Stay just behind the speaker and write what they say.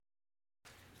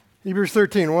Hebrews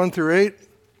 13, 1 through 8.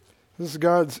 This is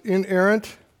God's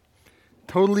inerrant,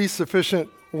 totally sufficient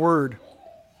word.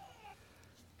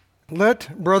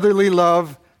 Let brotherly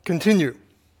love continue.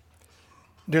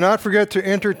 Do not forget to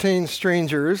entertain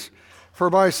strangers, for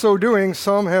by so doing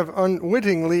some have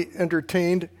unwittingly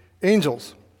entertained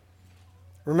angels.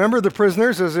 Remember the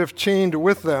prisoners as if chained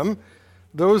with them,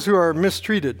 those who are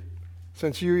mistreated,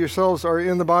 since you yourselves are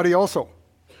in the body also.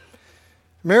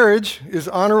 Marriage is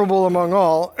honorable among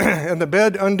all, and the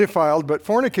bed undefiled, but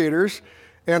fornicators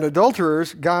and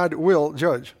adulterers God will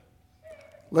judge.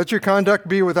 Let your conduct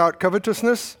be without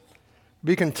covetousness.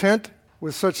 Be content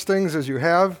with such things as you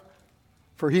have,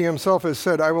 for he himself has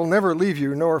said, I will never leave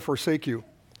you nor forsake you.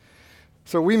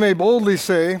 So we may boldly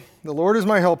say, the Lord is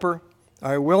my helper.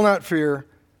 I will not fear.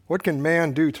 What can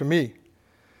man do to me?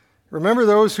 Remember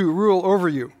those who rule over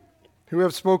you, who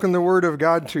have spoken the word of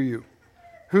God to you,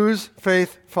 whose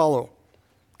faith follow,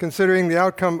 considering the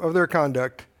outcome of their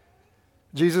conduct.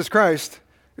 Jesus Christ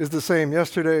is the same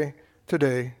yesterday,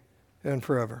 today, and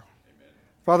forever. Amen.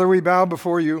 Father, we bow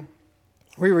before you.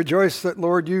 We rejoice that,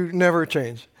 Lord, you never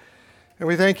change. And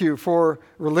we thank you for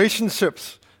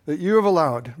relationships that you have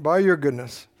allowed by your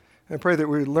goodness. And pray that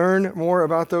we would learn more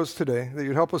about those today, that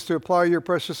you'd help us to apply your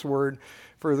precious word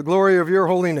for the glory of your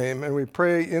holy name. And we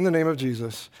pray in the name of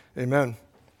Jesus. Amen.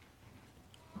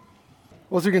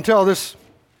 Well, as you can tell, this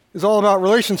is all about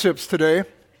relationships today.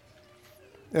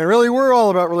 And really, we're all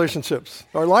about relationships.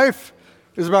 Our life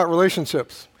is about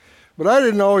relationships. But I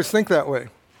didn't always think that way.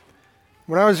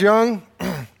 When I was young,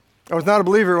 I was not a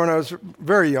believer when I was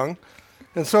very young.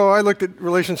 And so I looked at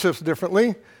relationships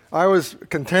differently. I was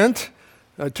content,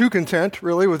 too content,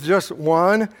 really, with just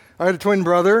one. I had a twin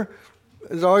brother.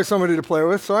 There's always somebody to play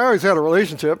with. So I always had a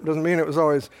relationship. Doesn't mean it was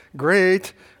always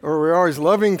great or we were always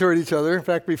loving toward each other. In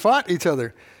fact, we fought each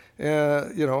other,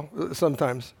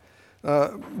 sometimes.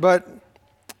 But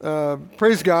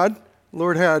praise God, the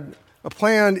Lord had a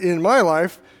plan in my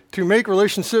life to make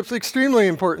relationships extremely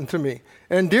important to me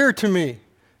and dear to me.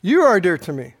 You are dear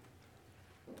to me.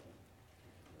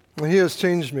 And he has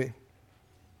changed me.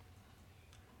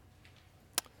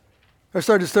 I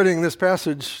started studying this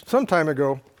passage some time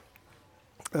ago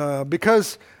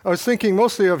because I was thinking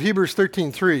mostly of Hebrews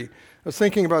 13:3. I was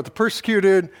thinking about the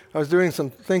persecuted. I was doing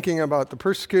some thinking about the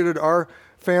persecuted, our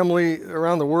family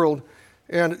around the world.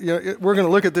 And we're going to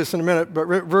look at this in a minute, but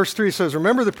verse 3 says,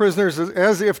 remember the prisoners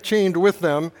as if chained with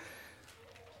them,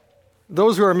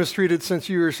 those who are mistreated, since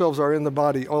you yourselves are in the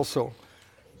body also.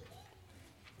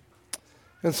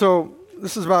 And so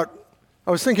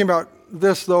I was thinking about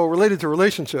this, though, related to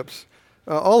relationships,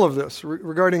 all of this,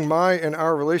 regarding my and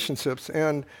our relationships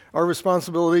and our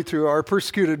responsibility to our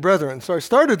persecuted brethren. So I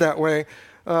started that way,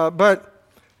 but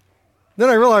then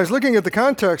I realized, looking at the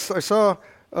context, I saw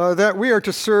that we are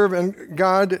to serve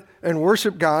God and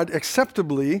worship God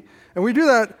acceptably, and we do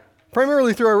that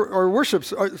primarily through our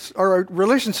worships, our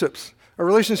relationships, our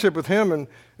relationship with Him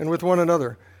and with one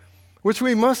another, which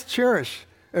we must cherish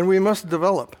and we must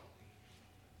develop.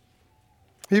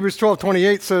 Hebrews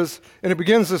 12:28 says, and it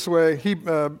begins this way.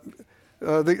 Hebrews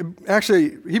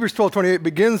 12:28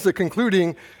 begins the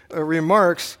concluding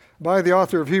remarks by the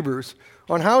author of Hebrews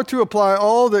on how to apply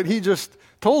all that he just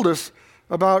told us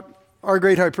about our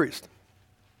great high priest.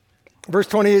 Verse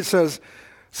 28 says,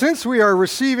 since we are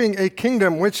receiving a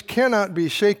kingdom which cannot be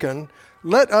shaken,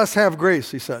 let us have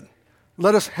grace, he said.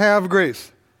 Let us have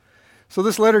grace. So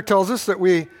this letter tells us that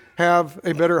we have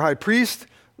a better high priest,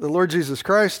 the Lord Jesus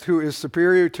Christ, who is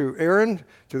superior to Aaron,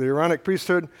 to the Aaronic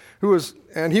priesthood,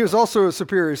 and he was also a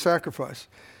superior sacrifice,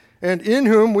 and in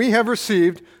whom we have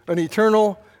received an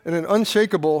eternal and an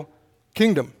unshakable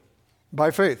kingdom by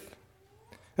faith.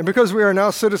 And because we are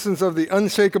now citizens of the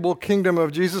unshakable kingdom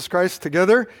of Jesus Christ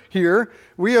together here,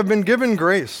 we have been given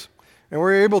grace, and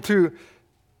we're able to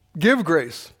give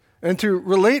grace and to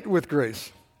relate with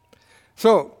grace.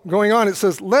 So, going on, it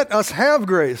says, let us have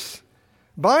grace,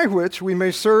 by which we may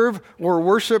serve or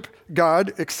worship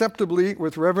God acceptably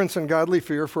with reverence and godly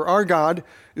fear, for our God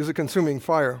is a consuming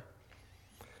fire.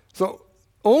 So,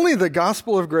 only the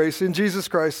gospel of grace in Jesus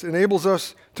Christ enables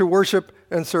us to worship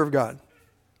and serve God,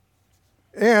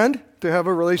 and to have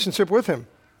a relationship with Him,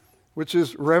 which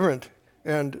is reverent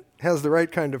and has the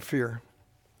right kind of fear.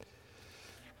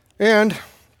 And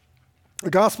the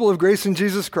gospel of grace in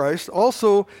Jesus Christ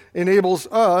also enables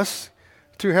us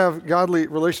to have godly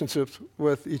relationships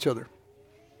with each other,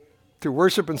 to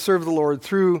worship and serve the Lord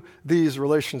through these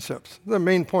relationships. The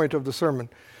main point of the sermon.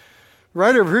 The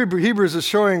writer of Hebrews is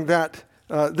showing that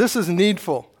this is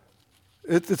needful.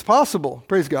 It's possible,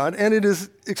 praise God, and it is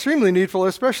extremely needful,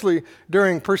 especially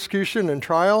during persecution and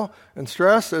trial and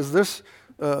stress, as this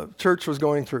church was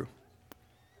going through.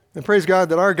 And praise God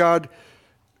that our God,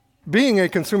 being a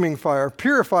consuming fire,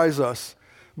 purifies us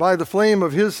by the flame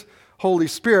of his Holy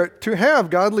Spirit to have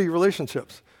godly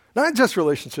relationships. Not just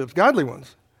relationships, godly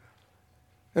ones.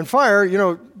 And fire,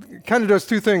 kind of does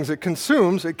two things. It can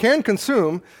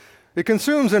consume,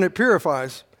 and it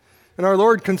purifies. And our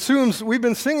Lord consumes, we've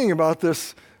been singing about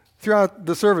this throughout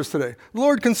the service today. The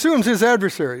Lord consumes his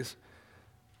adversaries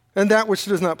and that which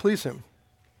does not please him.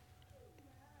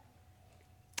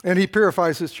 And he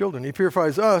purifies his children. He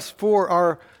purifies us for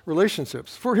our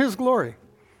relationships, for his glory.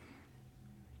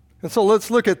 And so let's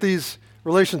look at these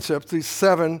relationships, these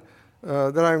 7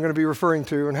 that I'm going to be referring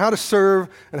to, and how to serve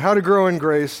and how to grow in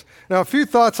grace. Now, a few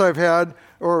thoughts I've had,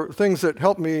 or things that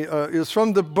help me, is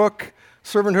from the book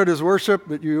Servanthood is Worship,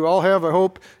 that you all have, I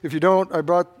hope. If you don't,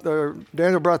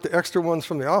 Daniel brought the extra ones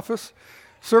from the office.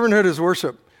 Servanthood is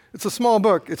Worship. It's a small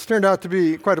book. It's turned out to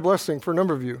be quite a blessing for a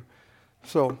number of you.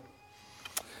 So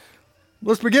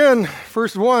let's begin.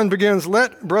 First one begins,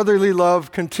 let brotherly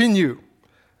love continue.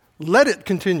 Let it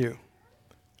continue.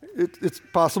 It's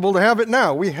possible to have it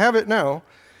now. We have it now,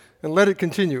 and let it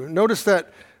continue. Notice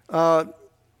that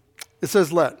it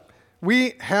says let.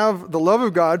 We have the love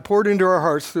of God poured into our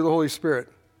hearts through the Holy Spirit.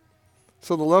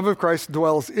 So the love of Christ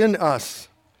dwells in us.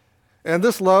 And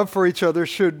this love for each other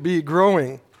should be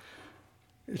growing.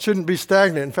 It shouldn't be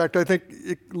stagnant. In fact, I think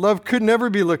love could never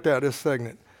be looked at as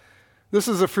stagnant. This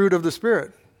is a fruit of the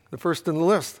Spirit, the first in the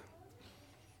list.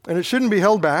 And it shouldn't be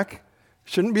held back.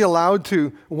 Shouldn't be allowed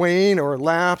to wane or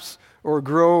lapse or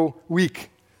grow weak.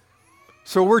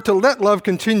 So we're to let love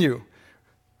continue.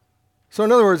 So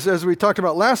in other words, as we talked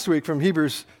about last week from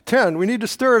Hebrews 10, we need to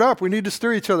stir it up. We need to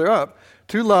stir each other up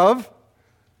to love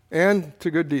and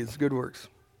to good deeds, good works.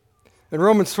 And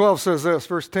Romans 12 says this,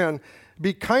 verse 10,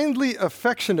 be kindly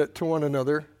affectionate to one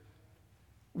another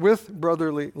with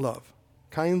brotherly love.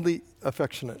 Kindly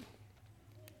affectionate.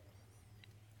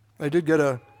 I did get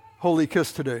a holy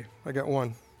kiss today. I got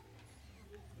one.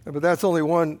 But that's only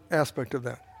one aspect of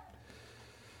that.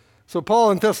 So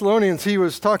Paul in Thessalonians, he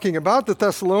was talking about the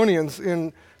Thessalonians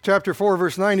in chapter 4,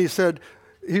 verse 9. He said,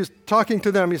 he was talking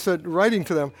to them, he said, writing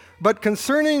to them, but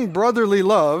concerning brotherly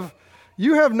love,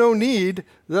 you have no need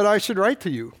that I should write to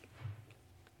you.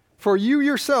 For you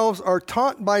yourselves are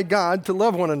taught by God to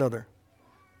love one another.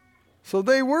 So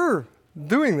they were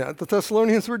doing that. The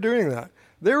Thessalonians were doing that.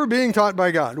 They were being taught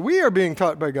by God. We are being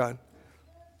taught by God.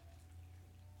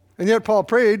 And yet Paul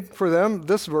prayed for them,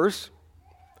 this verse.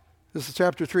 This is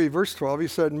chapter 3, verse 12. He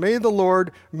said, may the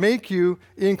Lord make you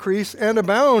increase and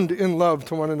abound in love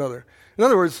to one another. In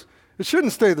other words, it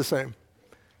shouldn't stay the same.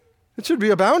 It should be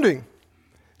abounding.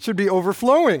 It should be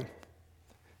overflowing. It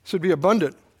should be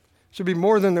abundant. It should be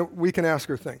more than we can ask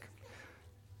or think.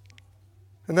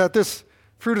 And that this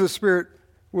fruit of the Spirit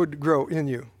would grow in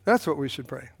you. That's what we should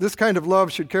pray. This kind of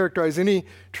love should characterize any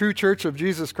true church of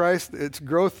Jesus Christ, its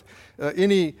growth,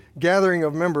 any gathering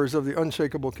of members of the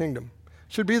unshakable kingdom.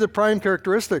 Should be the prime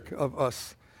characteristic of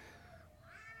us.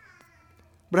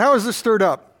 But how is this stirred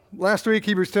up? Last week,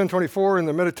 Hebrews 10:24 in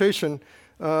the meditation,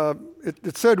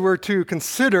 it said we're to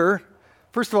consider,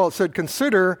 first of all, it said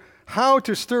consider how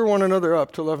to stir one another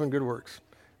up to love and good works.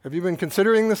 Have you been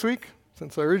considering this week,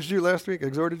 since I urged you last week,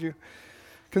 exhorted you?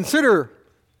 Consider,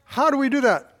 how do we do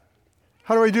that?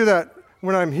 How do I do that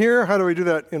when I'm here? How do I do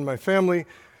that in my family?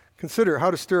 Consider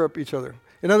how to stir up each other.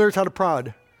 In other words, how to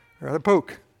prod or how to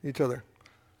poke each other.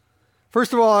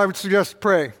 First of all, I would suggest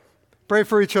pray. Pray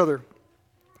for each other.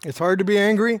 It's hard to be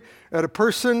angry at a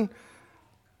person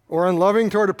or unloving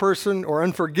toward a person or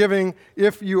unforgiving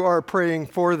if you are praying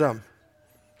for them.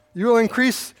 You will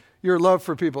increase your love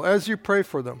for people as you pray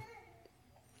for them.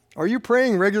 Are you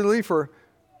praying regularly for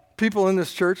people in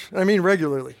this church? I mean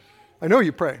regularly. I know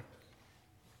you pray.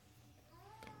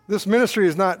 This ministry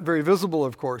is not very visible,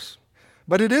 of course,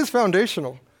 but it is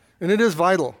foundational and it is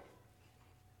vital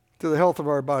to the health of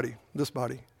our body, this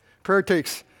body. Prayer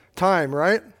takes time,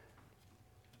 right?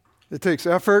 It takes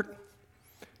effort.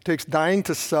 It takes dying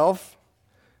to self.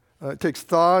 It takes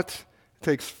thought. It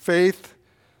takes faith.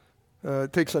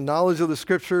 It takes a knowledge of the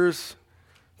Scriptures.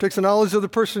 It takes a knowledge of the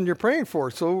person you're praying for.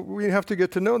 So we have to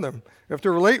get to know them. We have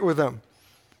to relate with them.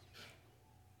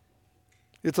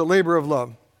 It's a labor of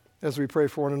love as we pray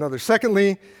for one another.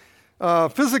 Secondly,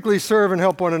 physically serve and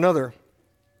help one another.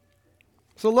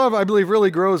 So love, I believe, really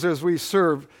grows as we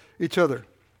serve each other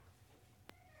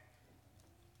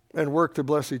and work to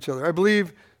bless each other. I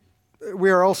believe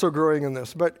we are also growing in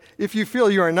this. But if you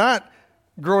feel you are not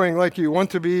growing like you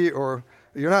want to be, or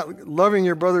you're not loving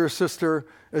your brother or sister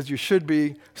as you should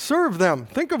be, serve them.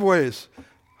 Think of ways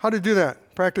how to do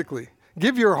that practically.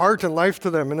 Give your heart and life to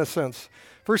them in a sense.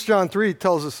 1 1 John 3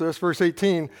 tells us this, verse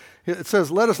 18. It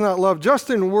says, let us not love just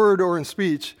in word or in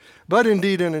speech, but in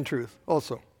deed and in truth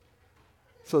also.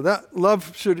 So that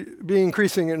love should be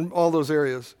increasing in all those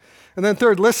areas. And then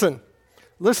third, listen.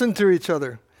 Listen to each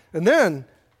other. And then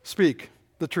speak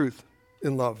the truth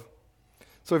in love.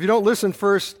 So if you don't listen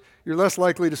first, you're less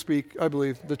likely to speak, I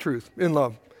believe, the truth in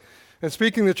love. And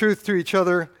speaking the truth to each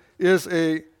other is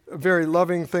a very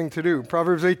loving thing to do.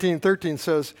 Proverbs 18:13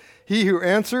 says, he who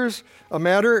answers a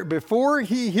matter before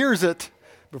he hears it,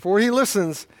 before he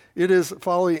listens, it is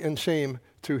folly and shame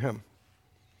to him.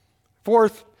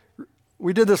 Fourth,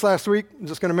 we did this last week. I'm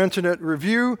just going to mention it.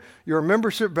 Review your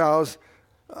membership vows.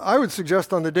 I would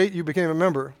suggest on the date you became a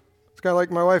member. It's kind of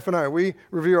like my wife and I. We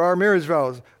review our marriage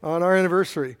vows on our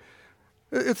anniversary.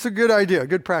 It's a good idea,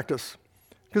 good practice.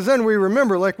 Because then we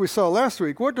remember, like we saw last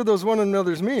week, what do those one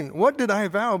another's mean? What did I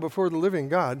vow before the living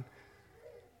God?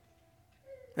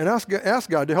 And ask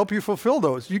God to help you fulfill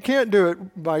those. You can't do it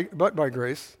but by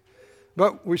grace,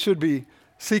 but we should be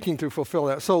seeking to fulfill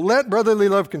that. So let brotherly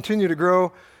love continue to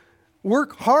grow.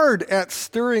 Work hard at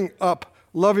stirring up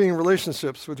loving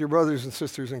relationships with your brothers and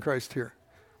sisters in Christ here.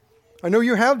 I know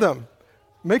you have them.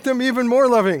 Make them even more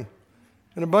loving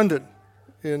and abundant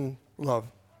in love.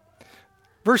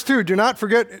 Verse 2, do not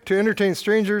forget to entertain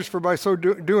strangers, for by so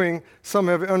doing, some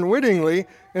have unwittingly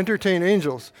entertained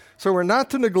angels. So we're not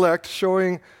to neglect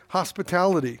showing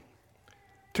hospitality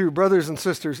to brothers and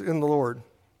sisters in the Lord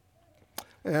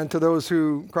and to those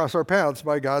who cross our paths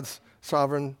by God's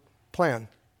sovereign plan.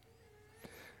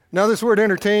 Now this word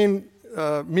entertain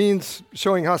means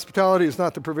showing hospitality is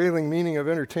not the prevailing meaning of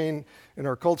entertain in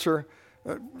our culture.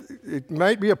 It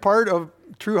might be a part of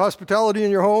true hospitality in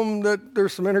your home that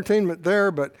there's some entertainment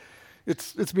there, but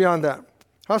it's beyond that.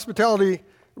 Hospitality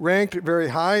ranked very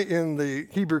high in the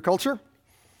Hebrew culture,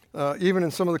 even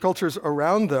in some of the cultures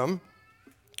around them,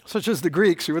 such as the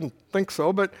Greeks. You wouldn't think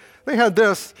so, but they had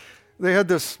this. They had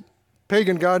this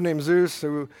pagan god named Zeus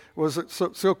who was a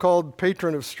so-called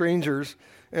patron of strangers,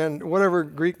 and whatever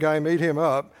Greek guy made him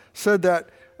up said that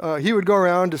he would go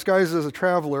around disguised as a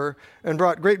traveler and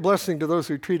brought great blessing to those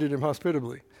who treated him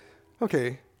hospitably.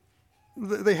 Okay,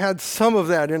 they had some of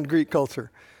that in Greek culture.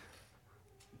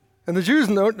 And the Jews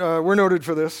were noted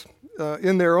for this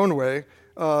in their own way.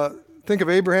 Think of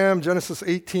Abraham, Genesis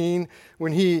 18,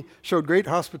 when he showed great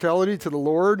hospitality to the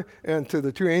Lord and to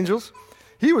the two angels.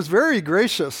 He was very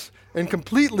gracious and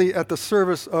completely at the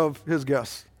service of his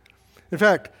guests. In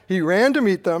fact, he ran to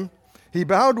meet them. He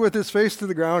bowed with his face to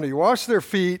the ground. He washed their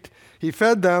feet. He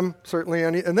fed them, certainly.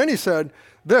 And then he said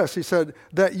this. He said,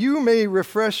 that you may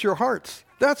refresh your hearts.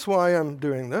 That's why I'm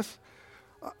doing this.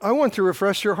 I want to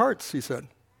refresh your hearts, he said.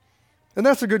 And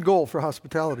that's a good goal for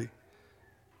hospitality,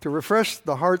 to refresh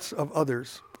the hearts of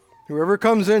others, whoever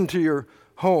comes into your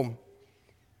home.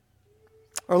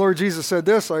 Our Lord Jesus said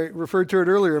this. I referred to it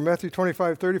earlier, Matthew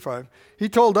 25:35. He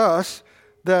told us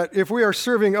that if we are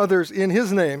serving others in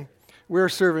his name, we are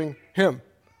serving him.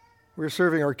 We're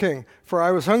serving our King. For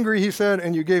I was hungry, he said,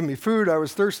 and you gave me food. I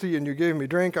was thirsty, and you gave me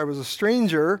drink. I was a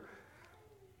stranger,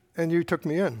 and you took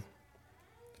me in.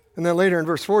 And then later in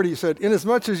verse 40, he said,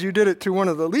 inasmuch as you did it to one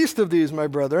of the least of these, my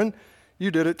brethren,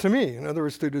 you did it to me. In other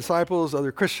words, to disciples,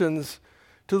 other Christians,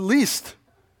 to the least,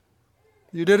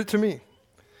 you did it to me.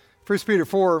 1 Peter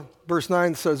 4, verse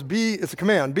 9 says, it's a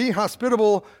command, be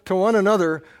hospitable to one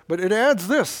another, but it adds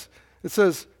this. It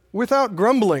says, without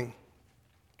grumbling.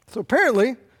 So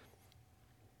apparently,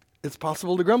 it's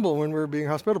possible to grumble when we're being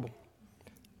hospitable.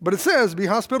 But it says, be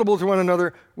hospitable to one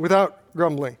another without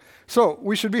grumbling. So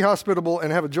we should be hospitable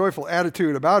and have a joyful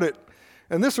attitude about it.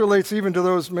 And this relates even to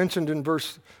those mentioned in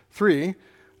verse 3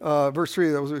 that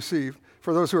was received,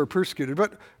 for those who are persecuted.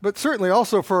 But certainly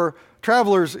also for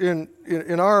travelers in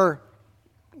our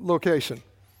location.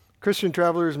 Christian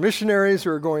travelers, missionaries who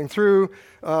are going through,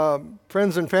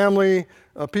 friends and family,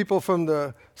 people from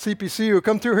the CPC who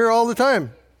come through here all the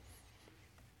time.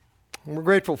 And we're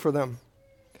grateful for them.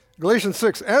 Galatians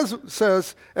 6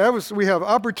 says, as we have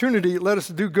opportunity, let us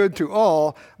do good to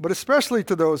all, but especially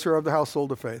to those who are of the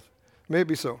household of faith. May it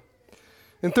be so.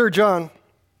 In 3 John,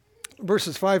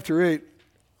 verses 5 through 8,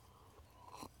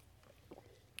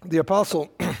 the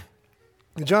apostle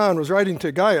John was writing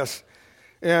to Gaius,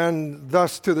 and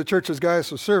thus to the churches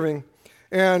Gaius was serving,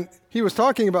 and he was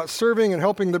talking about serving and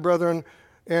helping the brethren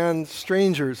and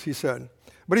strangers, he said.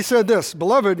 But he said this,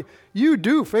 beloved, you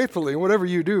do faithfully whatever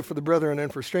you do for the brethren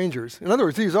and for strangers. In other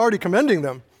words, he's already commending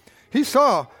them. He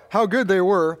saw how good they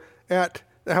were at,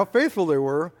 how faithful they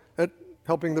were at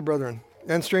helping the brethren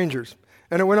and strangers.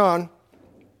 And it went on.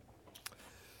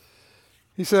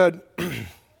 He said,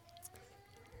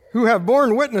 who have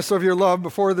borne witness of your love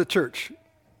before the church.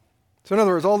 So in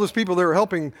other words, all those people they were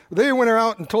helping, they went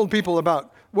out and told people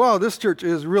about, wow, this church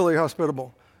is really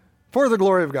hospitable for the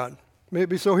glory of God. May it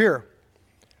be so here.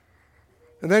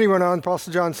 And then he went on,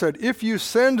 Apostle John said, if you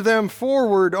send them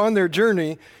forward on their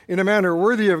journey in a manner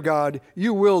worthy of God,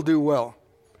 you will do well.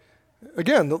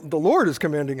 Again, the Lord is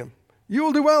commanding him. You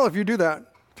will do well if you do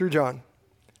that through John.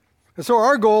 And so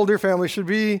our goal, dear family, should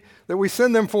be that we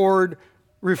send them forward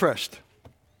refreshed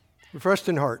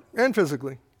in heart and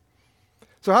physically.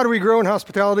 So how do we grow in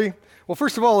hospitality? Well,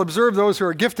 first of all, observe those who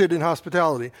are gifted in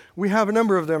hospitality. We have a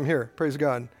number of them here, praise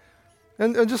God.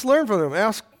 And just learn from them.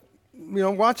 Ask,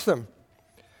 watch them.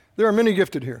 There are many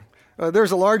gifted here.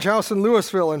 There's a large house in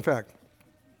Louisville, in fact,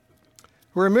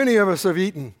 where many of us have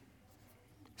eaten.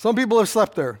 Some people have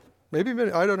slept there. Maybe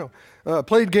many, I don't know.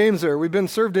 Played games there. We've been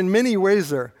served in many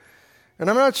ways there. And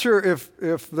I'm not sure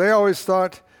if they always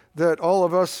thought that all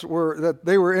of us that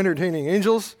they were entertaining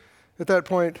angels at that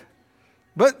point,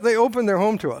 but they opened their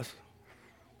home to us.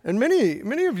 And many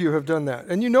of you have done that.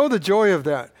 And you know the joy of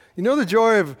that. You know the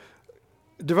joy of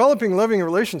developing loving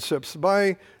relationships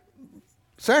by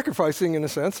sacrificing, in a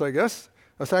sense, I guess,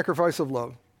 a sacrifice of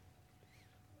love.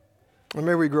 And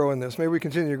may we grow in this. May we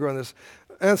continue to grow in this.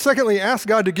 And secondly, ask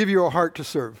God to give you a heart to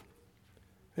serve.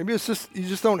 Maybe it's just, you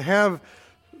just don't have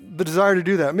the desire to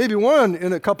do that. Maybe one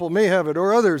in a couple may have it,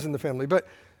 or others in the family, but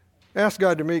ask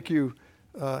God to make you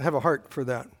have a heart for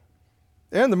that.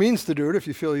 And the means to do it if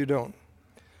you feel you don't.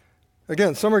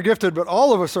 Again, some are gifted, but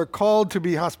all of us are called to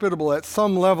be hospitable at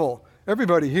some level.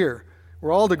 Everybody here.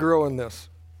 We're all to grow in this.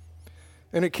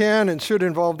 And it can and should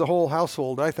involve the whole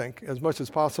household, I think, as much as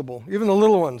possible. Even the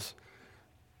little ones.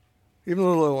 Even the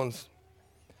little ones.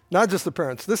 Not just the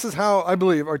parents. This is how I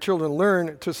believe our children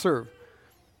learn to serve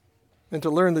and to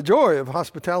learn the joy of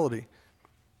hospitality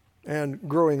and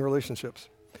growing relationships.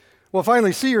 Well,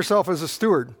 finally, see yourself as a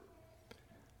steward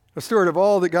of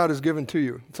all that God has given to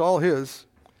you. It's all His.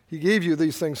 He gave you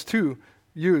these things to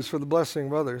use for the blessing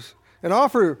of others. And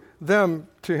offer them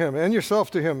to Him and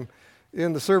yourself to Him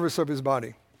in the service of His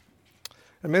body.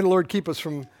 And may the Lord keep us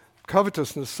from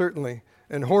covetousness, certainly,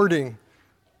 and hoarding,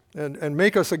 and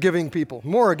make us a giving people,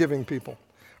 more a giving people.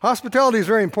 Hospitality is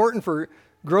very important for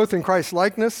growth in Christ's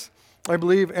likeness, I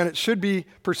believe, and it should be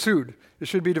pursued. It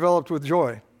should be developed with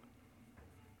joy.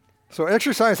 So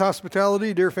exercise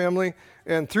hospitality, dear family,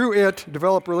 and through it,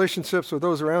 develop relationships with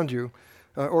those around you,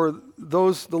 or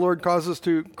those the Lord causes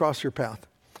to cross your path.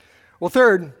 Well,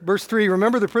 third, verse 3,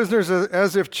 remember the prisoners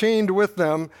as if chained with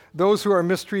them, those who are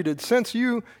mistreated, since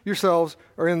you yourselves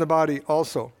are in the body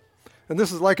also. And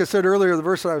this is, like I said earlier, the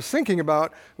verse that I was thinking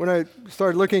about when I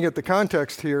started looking at the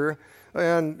context here,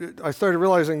 and I started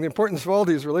realizing the importance of all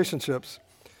these relationships.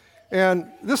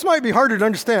 And this might be harder to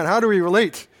understand. How do we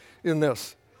relate in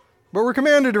this? But we're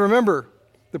commanded to remember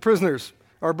the prisoners,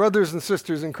 our brothers and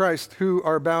sisters in Christ who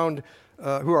are bound,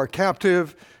 who are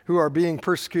captive, who are being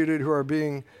persecuted, who are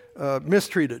being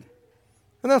mistreated.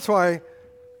 And that's why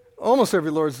almost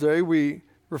every Lord's Day we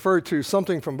refer to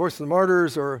something from Voice of the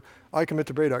Martyrs or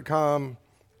ICommitToPray.com,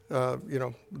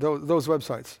 those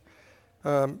websites.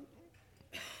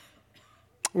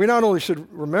 We not only should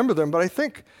remember them, but I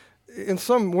think in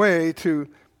some way to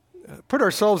put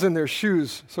ourselves in their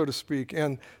shoes, so to speak,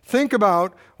 and think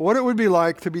about what it would be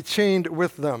like to be chained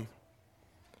with them.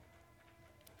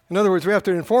 In other words, we have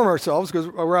to inform ourselves because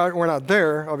we're not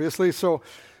there, obviously, so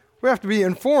we have to be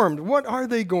informed. What are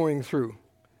they going through?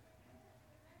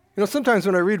 Sometimes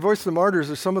when I read Voice of the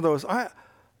Martyrs or some of those,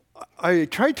 I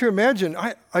try to imagine,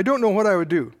 I don't know what I would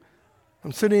do.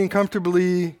 I'm sitting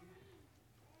comfortably,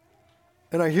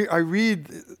 and I read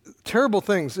terrible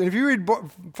things. And if you read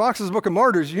Fox's Book of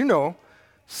Martyrs, you know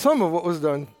some of what was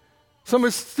done, some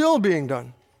is still being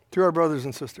done to our brothers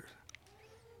and sisters.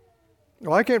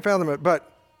 Well, I can't fathom it,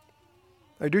 but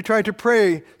I do try to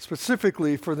pray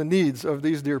specifically for the needs of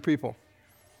these dear people.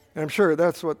 And I'm sure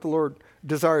that's what the Lord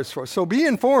desires for us. So be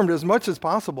informed as much as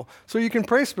possible so you can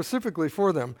pray specifically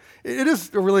for them. It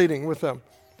is relating with them.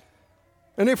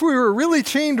 And if we were really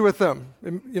chained with them,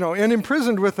 and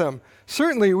imprisoned with them,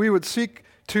 certainly we would seek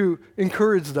to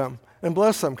encourage them and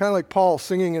bless them, kind of like Paul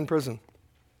singing in prison.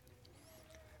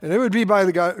 And it would be by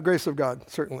the grace of God,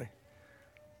 certainly.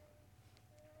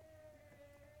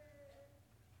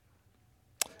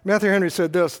 Matthew Henry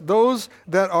said this, those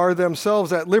that are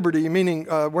themselves at liberty, meaning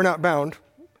we're not bound,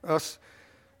 us,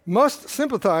 must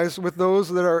sympathize with those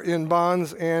that are in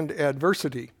bonds and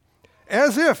adversity,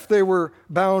 as if they were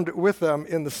bound with them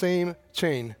in the same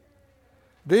chain.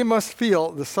 They must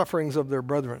feel the sufferings of their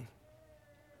brethren.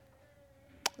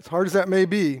 As hard as that may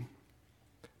be,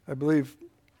 I believe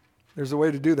there's a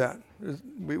way to do that.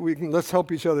 Let's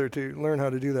help each other to learn how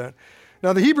to do that.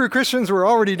 Now, the Hebrew Christians were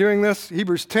already doing this.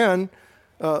 Hebrews 10,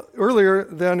 earlier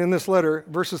than in this letter,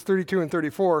 verses 32 and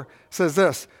 34, says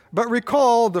this, "But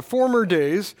recall the former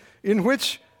days in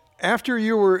which, after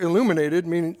you were illuminated,"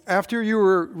 meaning after you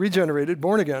were regenerated,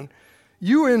 born again,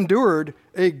 "you endured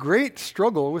a great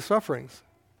struggle with sufferings.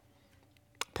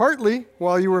 Partly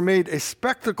while you were made a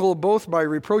spectacle both by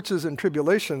reproaches and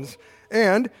tribulations,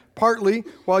 and partly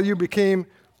while you became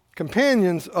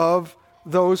companions of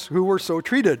those who were so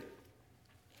treated.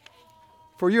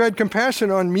 For you had compassion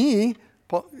on me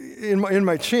in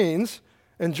my chains,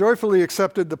 and joyfully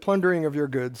accepted the plundering of your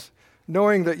goods,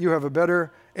 knowing that you have a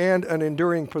better and an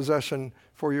enduring possession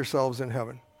for yourselves in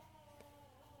heaven."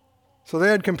 So they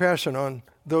had compassion on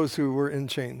those who were in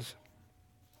chains.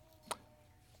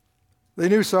 They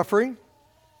knew suffering,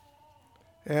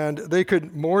 and they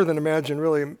could more than imagine,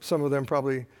 really, some of them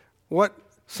probably, what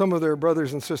some of their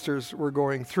brothers and sisters were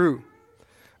going through.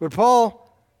 But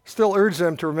Paul still urged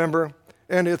them to remember,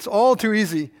 and it's all too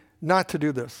easy not to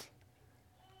do this.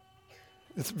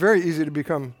 It's very easy to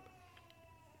become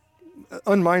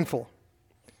unmindful.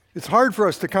 It's hard for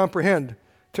us to comprehend,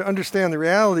 to understand the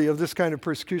reality of this kind of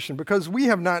persecution, because we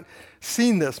have not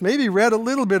seen this, maybe read a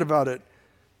little bit about it.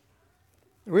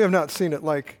 We have not seen it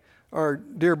like our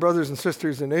dear brothers and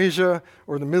sisters in Asia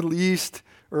or the Middle East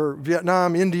or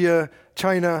Vietnam, India,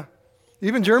 China,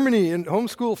 even Germany, and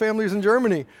homeschool families in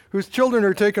Germany whose children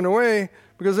are taken away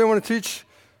because they want to teach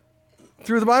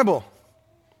through the Bible.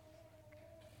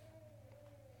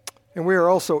 And we are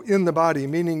also in the body,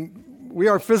 meaning we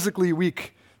are physically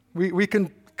weak. We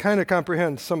can kind of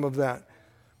comprehend some of that.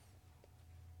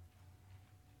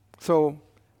 So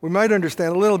we might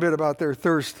understand a little bit about their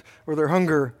thirst or their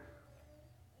hunger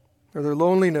or their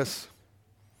loneliness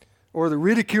or the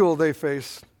ridicule they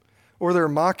face or their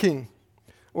mocking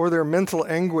or their mental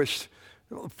anguish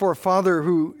for a father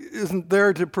who isn't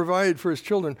there to provide for his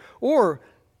children, or,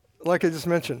 like I just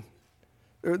mentioned,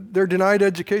 they're denied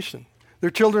education. Their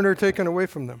children are taken away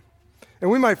from them. And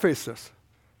we might face this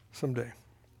someday.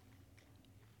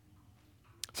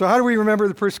 So how do we remember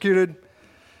the persecuted?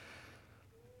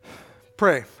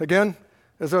 Pray. Again,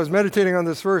 as I was meditating on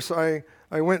this verse, I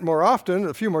went more often,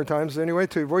 a few more times anyway,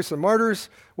 to Voice of the Martyrs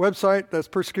website. That's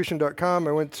persecution.com.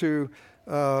 I went to,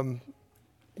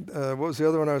 what was the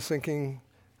other one I was thinking?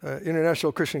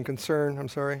 International Christian Concern, I'm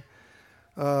sorry.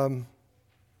 And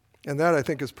that, I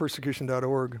think, is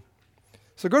persecution.org.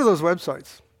 So go to those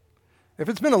websites. If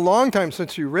it's been a long time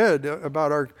since you read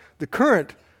about the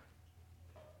current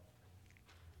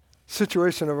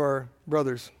situation of our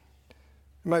brothers,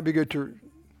 it might be good to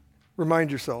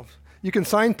remind yourselves. You can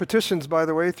sign petitions, by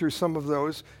the way, through some of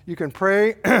those. You can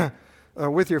pray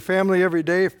with your family every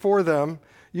day for them.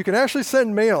 You can actually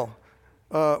send mail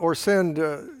or send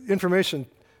information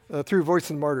through Voice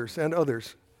of the Martyrs and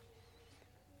others.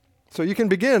 So you can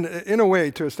begin, in a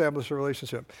way, to establish a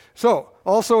relationship. So,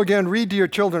 also, again, read to your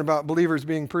children about believers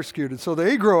being persecuted so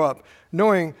they grow up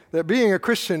knowing that being a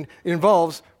Christian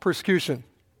involves persecution.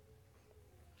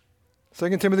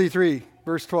 2 Timothy 3,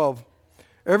 verse 12.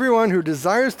 "Everyone who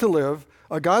desires to live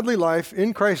a godly life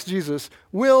in Christ Jesus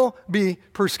will be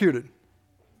persecuted.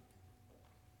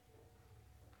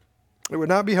 It would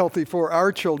not be healthy for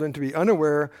our children to be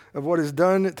unaware of what is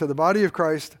done to the body of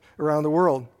Christ around the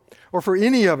world, or for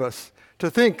any of us to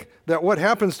think that what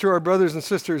happens to our brothers and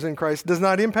sisters in Christ does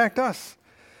not impact us."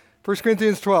 1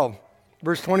 Corinthians 12,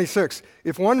 verse 26.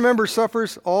 "If one member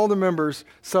suffers, all the members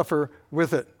suffer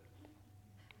with it."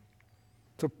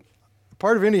 So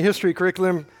part of any history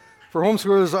curriculum for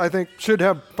homeschoolers, I think, should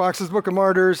have Fox's Book of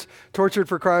Martyrs, Tortured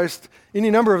for Christ, any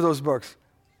number of those books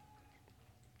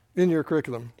in your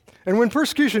curriculum. And when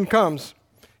persecution comes,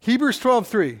 Hebrews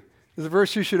 12:3 is a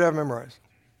verse you should have memorized.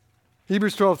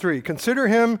 Hebrews 12:3, "Consider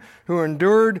him who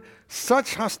endured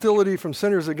such hostility from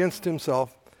sinners against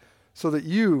himself, so that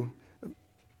you,"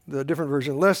 the different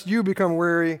version, "lest you become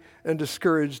weary and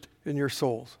discouraged in your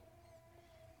souls."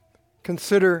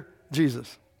 Consider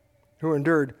Jesus, who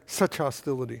endured such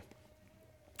hostility.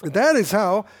 That is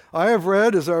how I have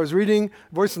read, as I was reading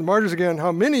Voice of the Martyrs again,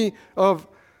 how many of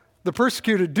the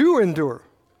persecuted do endure.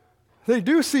 They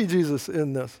do see Jesus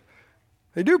in this.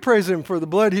 They do praise him for the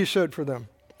blood he shed for them.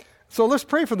 So let's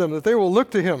pray for them that they will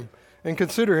look to him and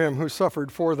consider him who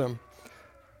suffered for them.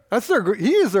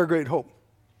 He is their great hope.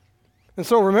 And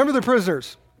so remember the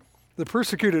prisoners, the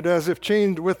persecuted as if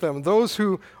chained with them, those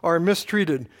who are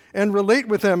mistreated, and relate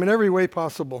with them in every way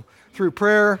possible, through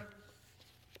prayer,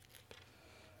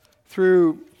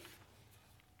 through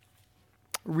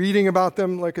reading about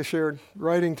them, like I shared,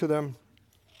 writing to them.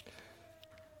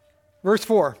 Verse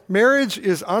 4, "Marriage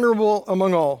is honorable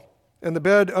among all, and the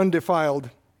bed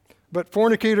undefiled. but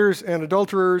fornicators and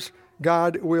adulterers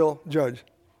God will judge.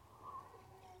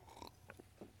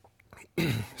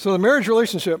 So the marriage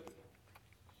relationship,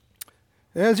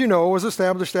 as you know, was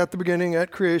established at the beginning,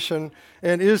 at creation,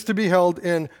 and is to be held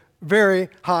in very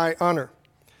high honor.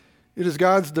 It is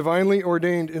God's divinely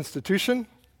ordained institution.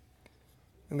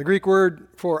 And the Greek word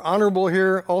for honorable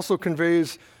here also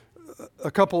conveys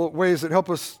a couple of ways that help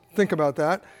us think about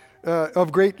that.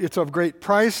 It's of great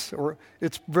price, or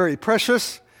it's very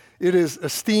precious, it is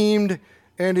esteemed,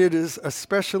 and it is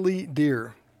especially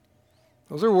dear.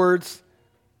 Those are words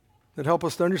that help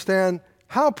us to understand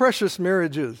how precious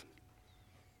marriage is.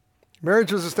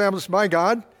 Marriage was established by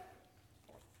God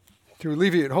to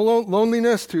alleviate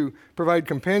loneliness, to provide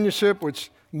companionship,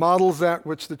 which models that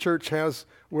which the church has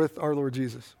with our Lord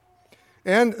Jesus.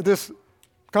 And this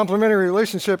complementary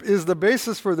relationship is the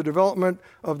basis for the development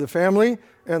of the family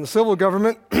and the civil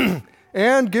government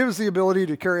and gives the ability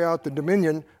to carry out the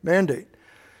dominion mandate.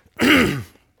 And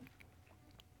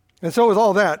so with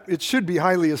all that, it should be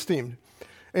highly esteemed.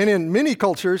 And in many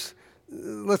cultures,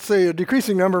 let's say a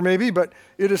decreasing number maybe, but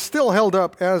it is still held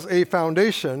up as a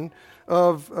foundation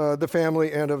of the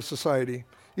family and of society,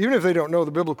 even if they don't know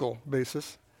the biblical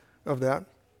basis of that,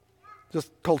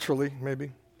 just culturally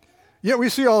maybe. Yet we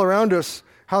see all around us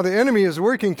how the enemy is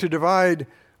working to divide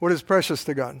what is precious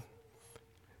to God,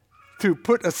 to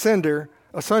put asunder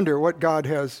what God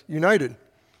has united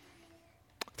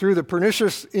through the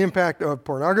pernicious impact of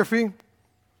pornography,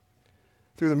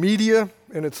 through the media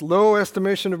and its low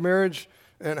estimation of marriage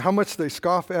and how much they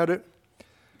scoff at it,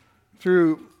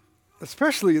 through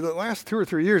especially the last 2 or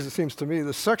 3 years, it seems to me,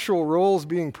 the sexual roles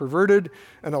being perverted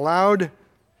and allowed,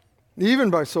 even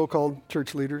by so-called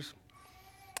church leaders,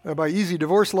 by easy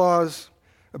divorce laws,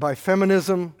 by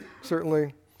feminism,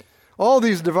 certainly. All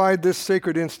these divide this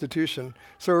sacred institution.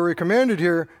 So we're commanded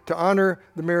here to honor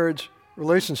the marriage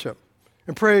relationship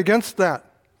and pray against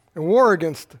that and war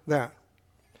against that.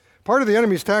 Part of the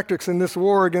enemy's tactics in this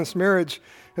war against marriage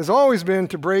has always been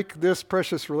to break this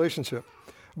precious relationship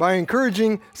by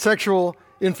encouraging sexual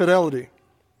infidelity.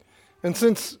 And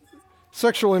since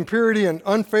sexual impurity and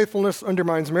unfaithfulness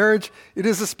undermines marriage, it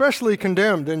is especially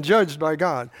condemned and judged by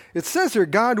God. It says here,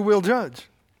 God will judge.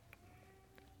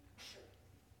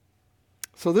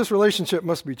 So this relationship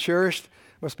must be cherished,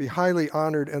 must be highly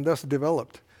honored, and thus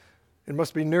developed. It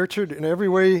must be nurtured in every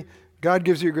way God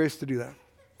gives you grace to do that.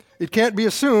 It can't be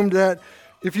assumed that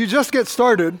if you just get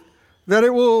started, that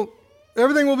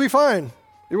everything will be fine.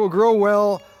 It will grow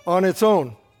well on its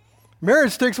own.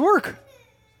 Marriage takes work.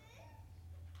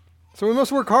 So we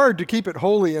must work hard to keep it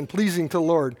holy and pleasing to the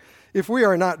Lord. If we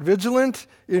are not vigilant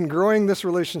in growing this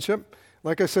relationship,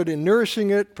 like I said, in nourishing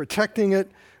it, protecting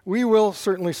it, we will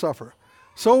certainly suffer.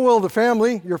 So will the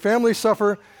family, your family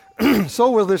suffer, so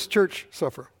will this church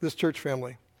suffer, this church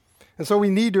family. And so we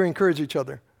need to encourage each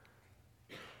other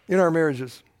in our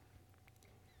marriages.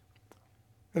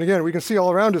 And again, we can see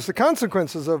all around us the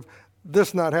consequences of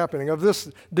this not happening, of this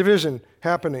division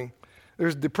happening.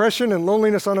 There's depression and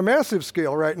loneliness on a massive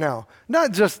scale right now,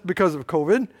 not just because of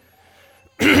COVID.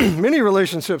 Many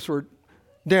relationships were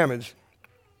damaged.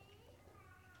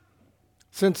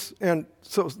 So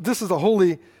this is a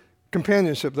holy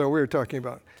companionship, though, we were talking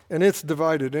about, and it's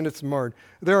divided and it's marred.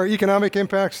 There are economic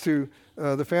impacts to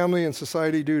the family and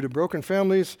society due to broken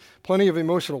families, plenty of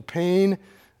emotional pain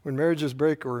when marriages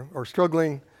break or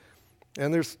struggling,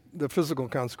 and there's the physical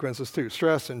consequences too,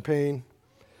 stress and pain.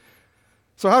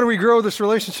 So how do we grow this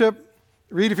relationship?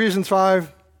 Read Ephesians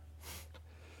 5.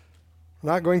 I'm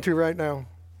not going to right now.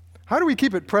 How do we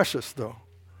keep it precious, though?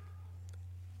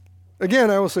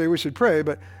 Again, I will say we should pray,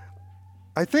 but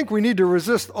I think we need to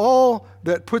resist all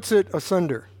that puts it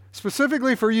asunder.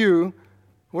 Specifically for you,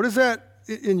 what is that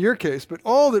in your case? But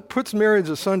all that puts marriage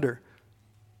asunder.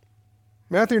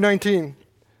 Matthew 19,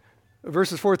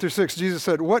 verses 4 through 6, Jesus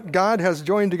said, "What God has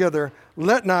joined together,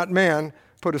 let not man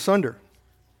put asunder."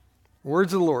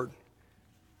 Words of the Lord.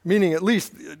 Meaning at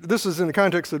least, this is in the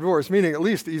context of divorce, meaning at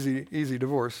least easy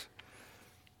divorce.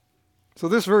 So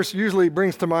this verse usually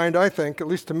brings to mind, I think, at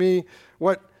least to me,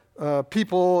 what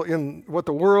what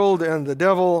the world and the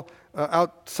devil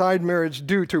outside marriage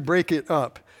do to break it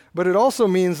up. But it also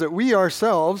means that we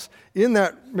ourselves, in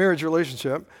that marriage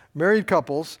relationship, married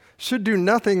couples, should do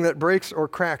nothing that breaks or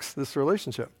cracks this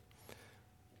relationship.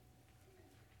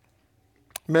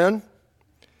 Men,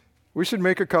 we should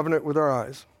make a covenant with our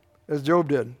eyes, as Job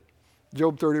did,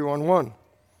 Job 31:1,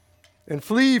 and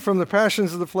flee from the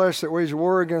passions of the flesh that wage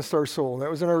war against our soul. That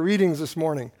was in our readings this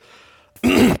morning.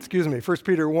 Excuse me, 1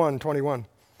 Peter 1:21.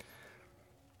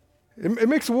 It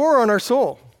makes war on our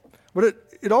soul, but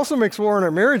it also makes war on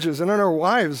our marriages and on our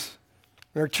wives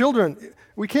And our children,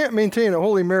 we can't maintain a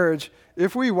holy marriage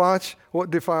if we watch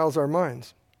what defiles our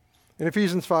minds. In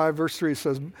Ephesians 5, verse 3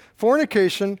 says,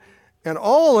 fornication and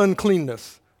all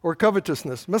uncleanness or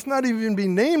covetousness must not even be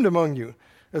named among you,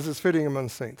 as is fitting among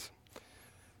saints.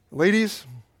 Ladies,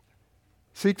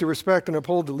 seek to respect and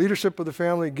uphold the leadership of the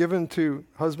family given to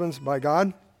husbands by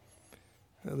God.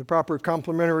 The proper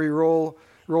complementary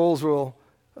roles will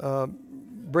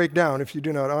break down if you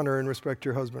do not honor and respect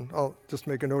your husband. I'll just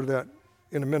make a note of that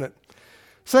in a minute.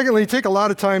 Secondly, take a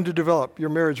lot of time to develop your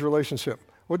marriage relationship.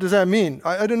 What does that mean?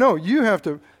 I don't know. You have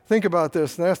to think about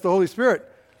this and ask the Holy Spirit.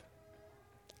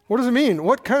 What does it mean?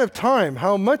 What kind of time?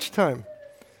 How much time?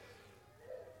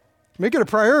 Make it a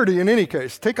priority in any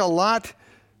case. Take a lot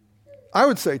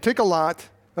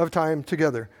of time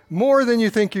together. More than you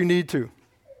think you need to.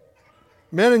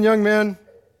 Men and young men,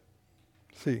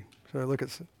 should I look at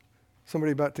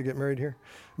somebody about to get married here?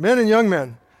 Men and young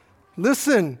men,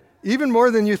 listen even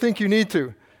more than you think you need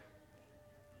to.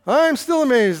 I'm still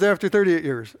amazed after 38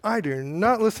 years. I do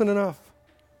not listen enough.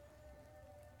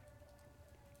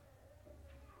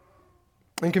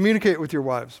 And communicate with your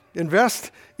wives.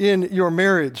 Invest in your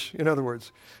marriage, in other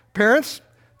words. Parents,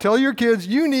 tell your kids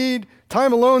you need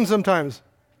time alone sometimes.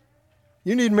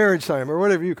 You need marriage time, or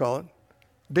whatever you call it.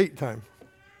 Date time.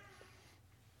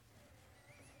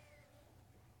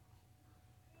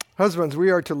 Husbands, we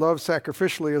are to love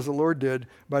sacrificially as the Lord did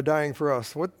by dying for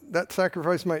us. What that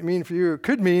sacrifice might mean for you, it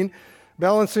could mean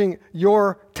balancing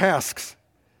your tasks,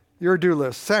 your do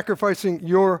list, sacrificing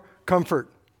your comfort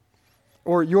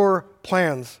or your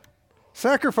plans,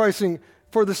 sacrificing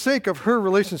for the sake of her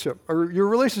relationship or your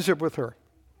relationship with her.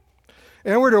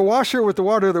 And we're to wash her with the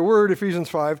water of the Word, Ephesians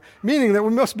 5, meaning that we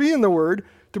must be in the Word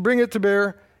to bring it to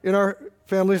bear in our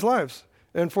families' lives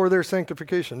and for their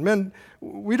sanctification. Men,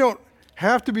 we don't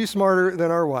have to be smarter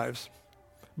than our wives,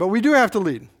 but we do have to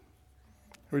lead.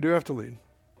 We do have to lead.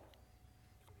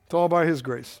 It's all by His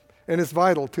grace, and it's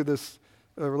vital to this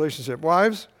relationship.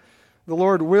 Wives, the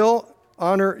Lord will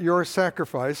honor your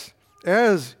sacrifice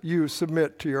as you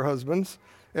submit to your husbands,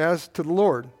 as to the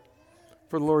Lord,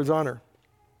 for the Lord's honor.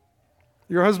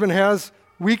 Your husband has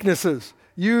weaknesses.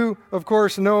 You, of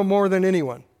course, know more than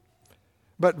anyone.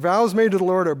 But vows made to the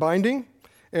Lord are binding,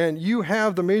 and you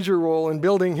have the major role in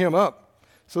building him up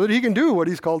so that he can do what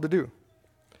he's called to do.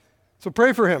 So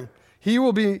pray for him. He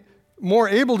will be more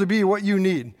able to be what you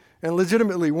need and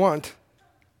legitimately want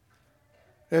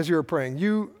as you're praying.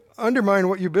 You undermine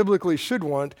what you biblically should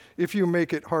want if you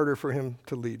make it harder for him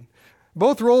to lead.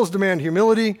 Both roles demand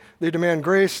humility. They demand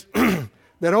grace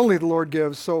that only the Lord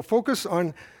gives. So focus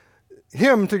on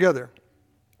him together.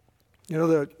 You know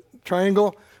the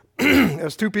triangle,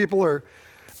 as two people are,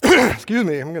 excuse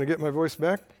me, I'm going to get my voice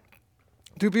back.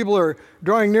 Two people are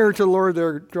drawing nearer to the Lord,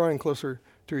 they're drawing closer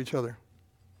to each other.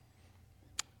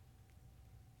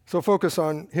 So focus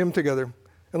on him together.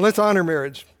 And let's honor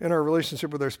marriage and our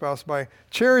relationship with our spouse by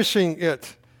cherishing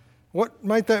it. What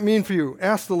might that mean for you?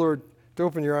 Ask the Lord to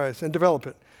open your eyes and develop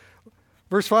it.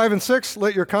 Verse 5 and 6,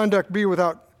 let your conduct be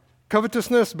without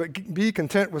covetousness, but be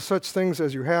content with such things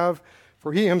as you have.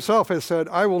 For he himself has said,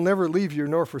 I will never leave you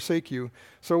nor forsake you.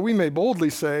 So we may boldly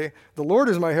say, the Lord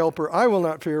is my helper. I will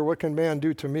not fear. What can man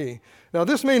do to me? Now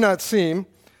this may not seem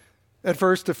at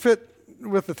first to fit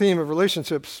with the theme of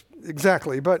relationships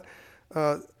exactly, but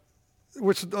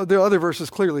which the other verses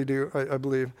clearly do, I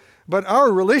believe. But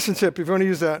our relationship, if you want to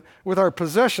use that, with our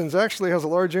possessions actually has a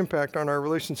large impact on our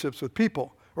relationships with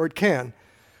people, or it can.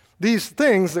 These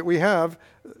things that we have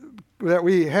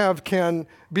can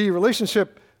be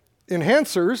relationship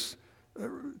enhancers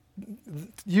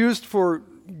used for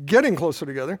getting closer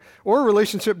together, or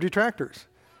relationship detractors.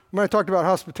 When I talked about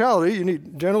hospitality, you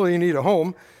need a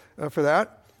home for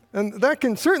that, and that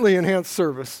can certainly enhance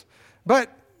service, but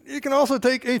it can also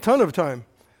take a ton of time.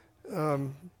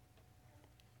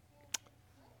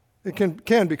 It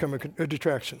can become a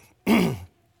detraction. And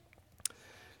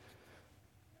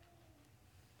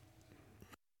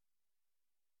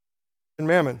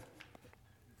mammon.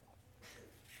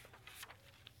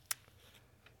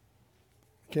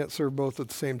 Can't serve both at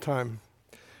the same time.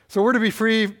 So we're to be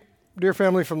free, dear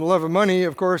family, from the love of money,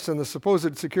 of course, and the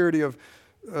supposed security of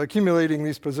accumulating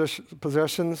these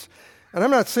possessions. And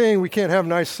I'm not saying we can't have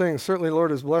nice things. Certainly the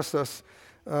Lord has blessed us.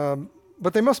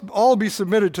 But they must all be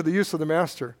submitted to the use of the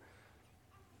master.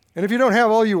 And if you don't have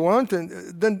all you want,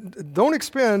 then don't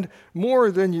expend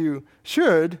more than you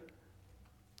should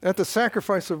at the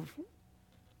sacrifice of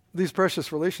these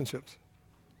precious relationships.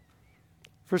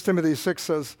 1 Timothy 6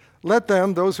 says, let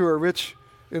them, those who are rich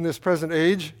in this present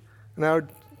age, and I would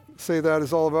say that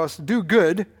as all of us, do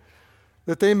good,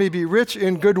 that they may be rich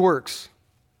in good works.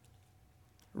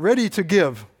 ready to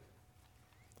give,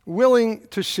 willing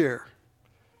to share.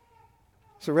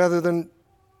 So rather than,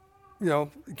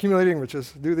 accumulating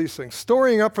riches, do these things.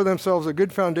 Storing up for themselves a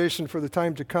good foundation for the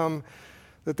time to come,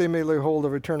 that they may lay hold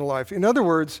of eternal life. In other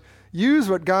words, use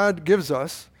what God gives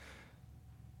us,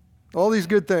 all these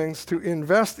good things, to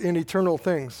invest in eternal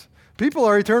things. People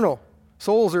are eternal.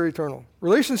 Souls are eternal.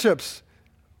 Relationships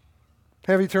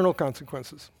have eternal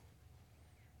consequences.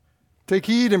 Take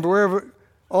heed and beware of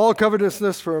all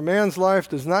covetousness, for a man's life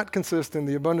does not consist in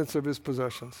the abundance of his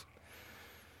possessions.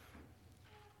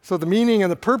 So the meaning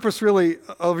and the purpose really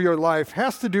of your life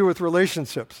has to do with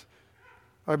relationships,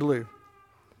 I believe.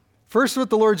 First with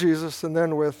the Lord Jesus, and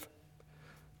then with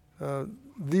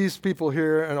these people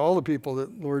here and all the people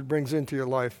that the Lord brings into your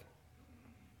life.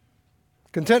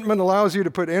 Contentment allows you to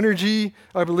put energy,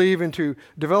 I believe, into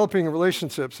developing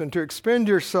relationships and to expend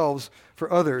yourselves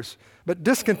for others. But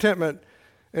discontentment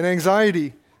and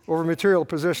anxiety over material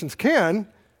possessions can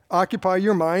occupy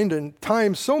your mind and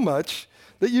time so much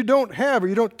that you don't have, or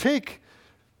you don't take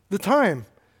the time.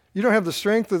 You don't have the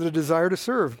strength or the desire to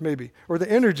serve, maybe, or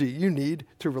the energy you need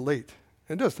to relate.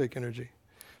 It does take energy.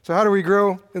 So how do we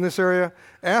grow in this area?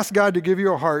 Ask God to give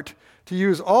you a heart to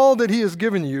use all that He has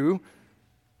given you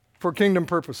for kingdom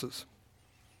purposes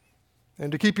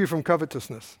and to keep you from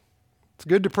covetousness. It's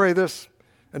good to pray this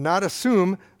and not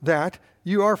assume that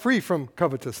you are free from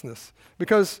covetousness,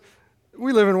 because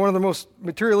we live in one of the most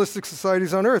materialistic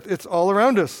societies on earth. It's all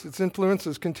around us. Its influence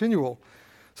is continual.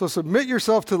 So submit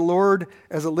yourself to the Lord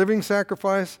as a living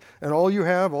sacrifice, and all you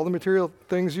have, all the material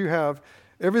things you have,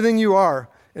 everything you are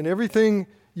and everything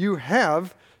you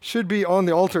have should be on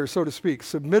the altar, so to speak,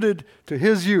 submitted to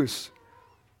His use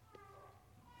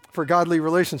for godly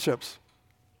relationships.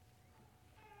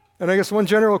 And I guess one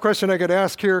general question I could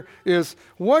ask here is,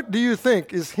 what do you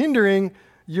think is hindering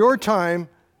your time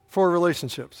for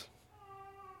relationships?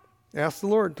 Ask the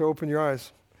Lord to open your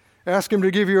eyes. Ask Him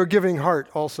to give you a giving heart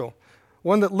also,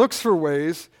 one that looks for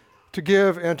ways to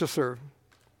give and to serve.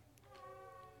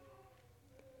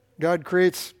 God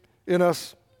creates in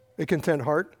us a content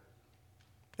heart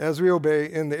as we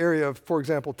obey in the area of, for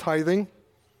example, tithing.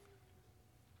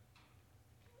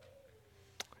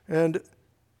 And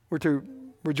we're to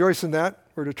rejoice in that.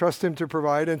 We're to trust Him to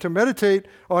provide, and to meditate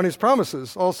on His